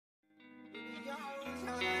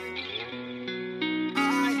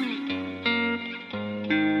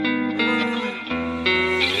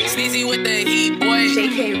Shorty with the heat, boy.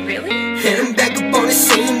 JK, really? And I'm back up on the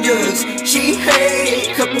same drugs. She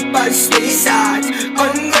hated, couple body suicides.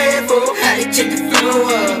 Ungrateful, had to check the flow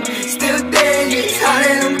up. Still dangerous,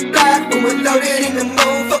 hotter on the block, but we're loaded in the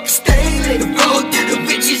motherfucking stainless. The road to the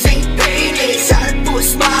riches ain't painless. Shot her for a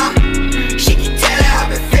smile, she can tell how I've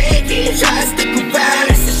been faking. Try to stick around,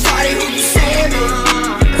 it's the shawty who you saving.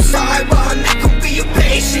 I'm sorry, but I'm not gonna be your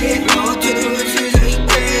patient. Road to the riches ain't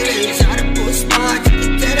painless. Shot her for a smile, she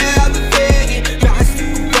can tell how I've been faking. Try to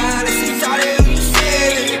stick around, it's the shawty who you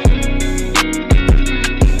saving.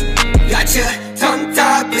 Gotcha, tongue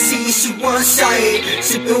tied, pussy, she one side.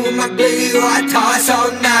 Sipping with my baby while I toss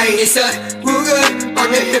all night. It's a Ruger on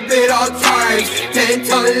the hip at all times.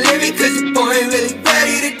 10-ton living cause the boy ain't really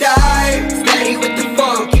ready to die. Steady with the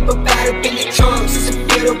funk, keep a bad up in the trunk. Since I'm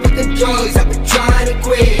filled up with the drugs, I've been trying to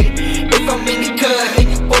quit. If I'm in the cut and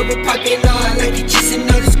your boy been piping on like he just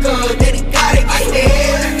another skull, then he gotta get hit.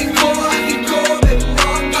 I can go, baby, no,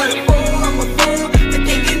 I'm gonna fall on my phone. I'm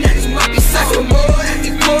thinking that this might be something more. I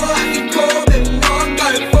can go, baby, no, I'm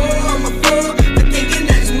gonna fall on my phone. I'm thinking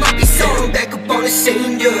that this might be something. Back up on the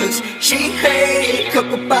same drugs. She hated,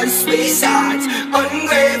 couple body suicides.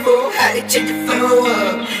 Ungrateful, had to change the flow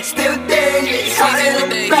up. Still dangerous, hotter on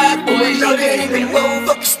the block, but we're loaded in the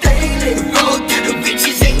motherfucking stainless. The road to the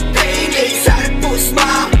riches ain't painless. Shot her for a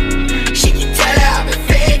smile, she can tell how I've been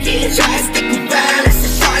faking. Try to stick around, it's the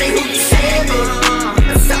shawty who you saving.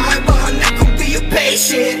 I'm sorry, but I'm not gonna be your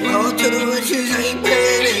patient. Road to the riches ain't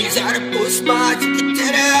painless. Shot her for a smile, she can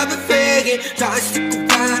tell how I've been faking. Try to stick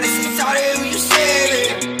around, it's the shawty who you